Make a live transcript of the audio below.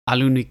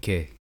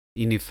Alunike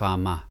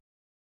inifama.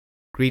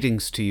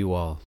 Greetings to you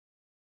all.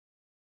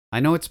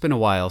 I know it's been a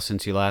while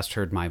since you last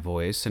heard my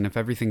voice, and if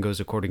everything goes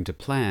according to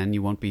plan,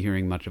 you won't be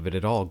hearing much of it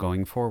at all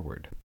going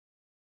forward.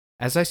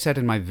 As I said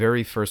in my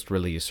very first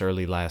release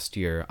early last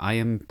year, I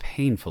am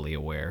painfully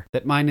aware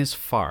that mine is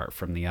far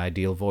from the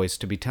ideal voice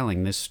to be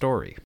telling this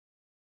story.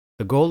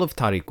 The goal of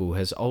Tariku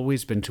has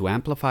always been to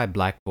amplify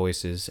black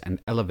voices and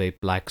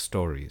elevate black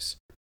stories.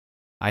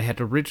 I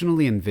had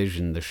originally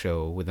envisioned the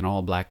show with an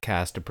all-black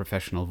cast of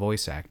professional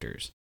voice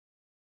actors.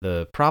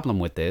 The problem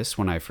with this,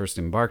 when I first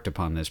embarked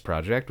upon this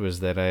project,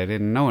 was that I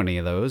didn't know any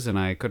of those, and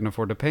I couldn't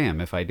afford to pay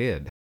them if I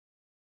did.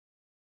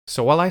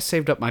 So while I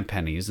saved up my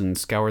pennies and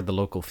scoured the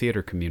local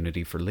theater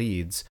community for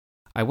leads,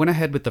 I went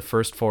ahead with the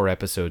first 4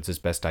 episodes as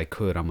best I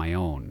could on my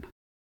own.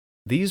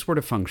 These were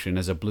to function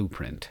as a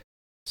blueprint,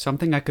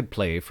 something I could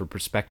play for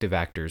prospective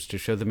actors to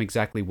show them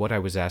exactly what I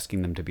was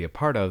asking them to be a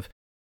part of,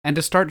 and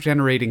to start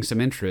generating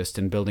some interest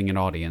in building an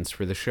audience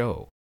for the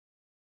show.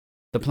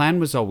 The plan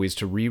was always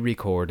to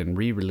re-record and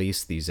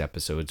re-release these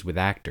episodes with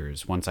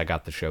actors once I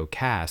got the show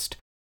cast,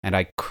 and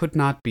I could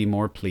not be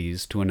more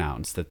pleased to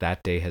announce that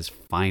that day has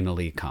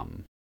finally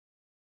come.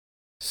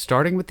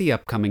 Starting with the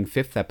upcoming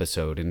 5th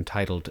episode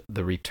entitled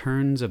The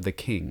Returns of the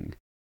King,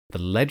 the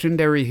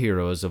legendary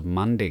heroes of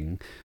Manding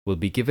will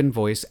be given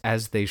voice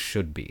as they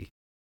should be,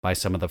 by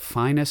some of the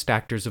finest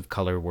actors of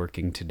color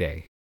working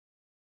today.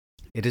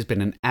 It has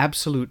been an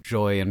absolute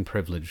joy and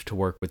privilege to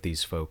work with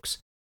these folks.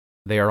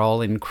 They are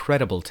all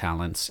incredible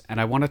talents,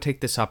 and I want to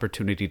take this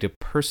opportunity to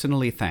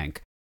personally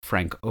thank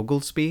Frank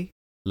Oglesby,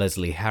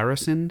 Leslie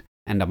Harrison,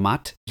 and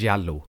Amat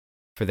Diallo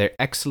for their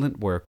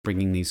excellent work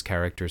bringing these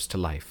characters to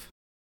life.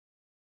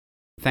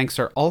 Thanks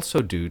are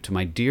also due to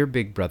my dear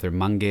big brother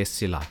Mange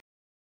Silla,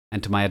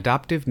 and to my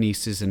adoptive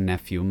nieces and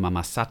nephew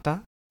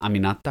Mamasata,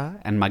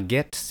 Aminata, and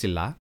Maget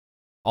Silla,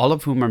 all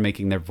of whom are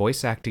making their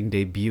voice acting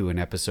debut in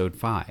episode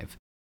 5.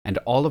 And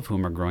all of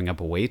whom are growing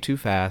up way too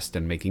fast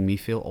and making me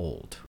feel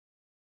old.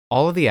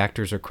 All of the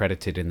actors are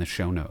credited in the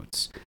show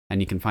notes,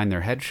 and you can find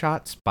their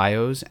headshots,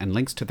 bios, and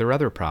links to their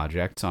other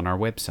projects on our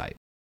website.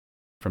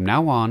 From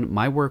now on,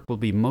 my work will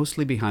be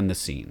mostly behind the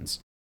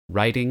scenes,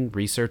 writing,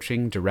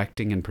 researching,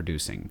 directing, and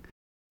producing,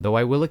 though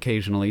I will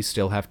occasionally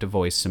still have to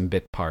voice some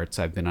bit parts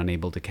I've been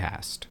unable to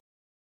cast.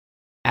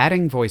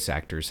 Adding voice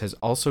actors has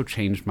also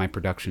changed my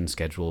production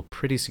schedule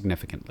pretty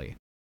significantly.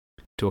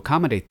 To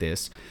accommodate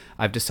this,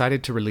 I've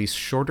decided to release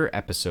shorter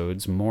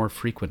episodes more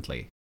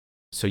frequently,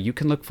 so you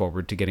can look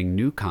forward to getting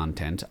new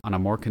content on a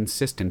more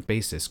consistent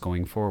basis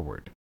going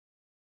forward.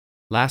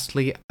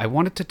 Lastly, I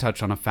wanted to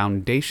touch on a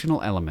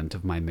foundational element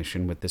of my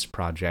mission with this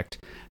project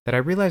that I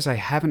realize I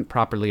haven't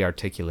properly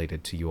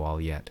articulated to you all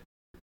yet.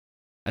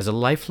 As a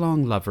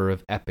lifelong lover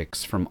of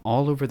epics from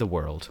all over the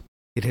world,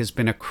 it has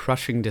been a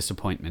crushing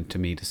disappointment to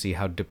me to see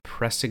how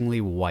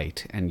depressingly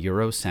white and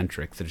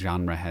Eurocentric the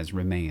genre has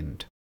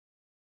remained.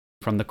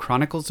 From the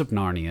Chronicles of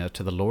Narnia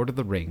to the Lord of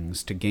the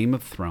Rings to Game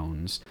of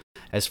Thrones,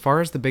 as far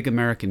as the big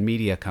American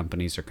media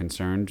companies are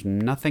concerned,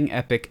 nothing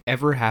epic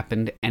ever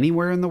happened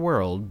anywhere in the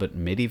world but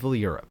medieval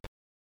Europe.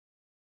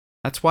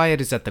 That's why it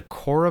is at the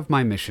core of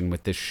my mission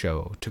with this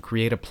show to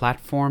create a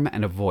platform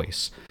and a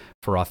voice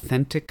for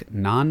authentic,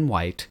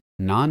 non-white,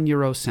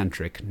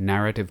 non-Eurocentric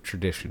narrative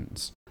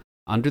traditions,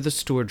 under the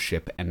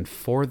stewardship and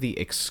for the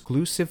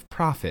exclusive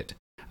profit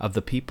of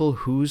the people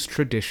whose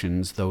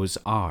traditions those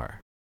are.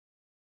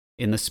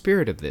 In the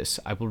spirit of this,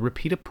 I will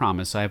repeat a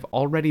promise I have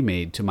already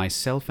made to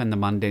myself and the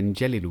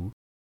Mandengelilu,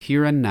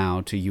 here and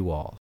now to you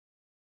all.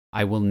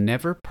 I will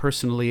never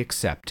personally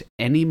accept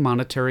any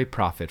monetary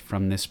profit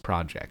from this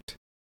project.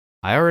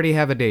 I already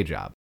have a day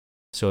job,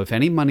 so if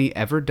any money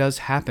ever does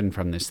happen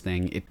from this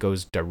thing, it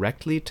goes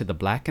directly to the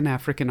Black and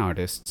African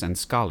artists and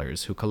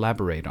scholars who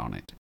collaborate on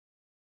it.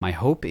 My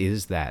hope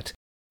is that,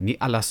 ni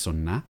ala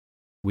sunna,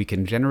 we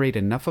can generate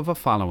enough of a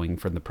following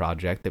from the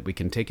project that we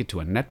can take it to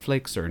a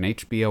Netflix or an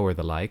HBO or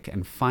the like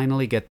and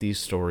finally get these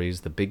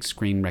stories the big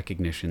screen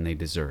recognition they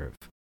deserve.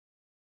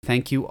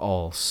 Thank you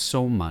all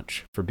so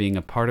much for being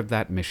a part of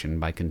that mission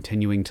by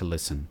continuing to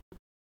listen.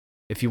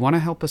 If you want to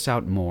help us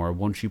out more,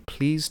 won't you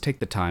please take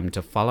the time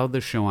to follow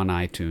the show on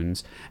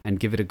iTunes and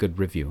give it a good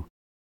review.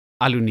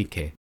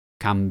 Alunike,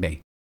 Kambe.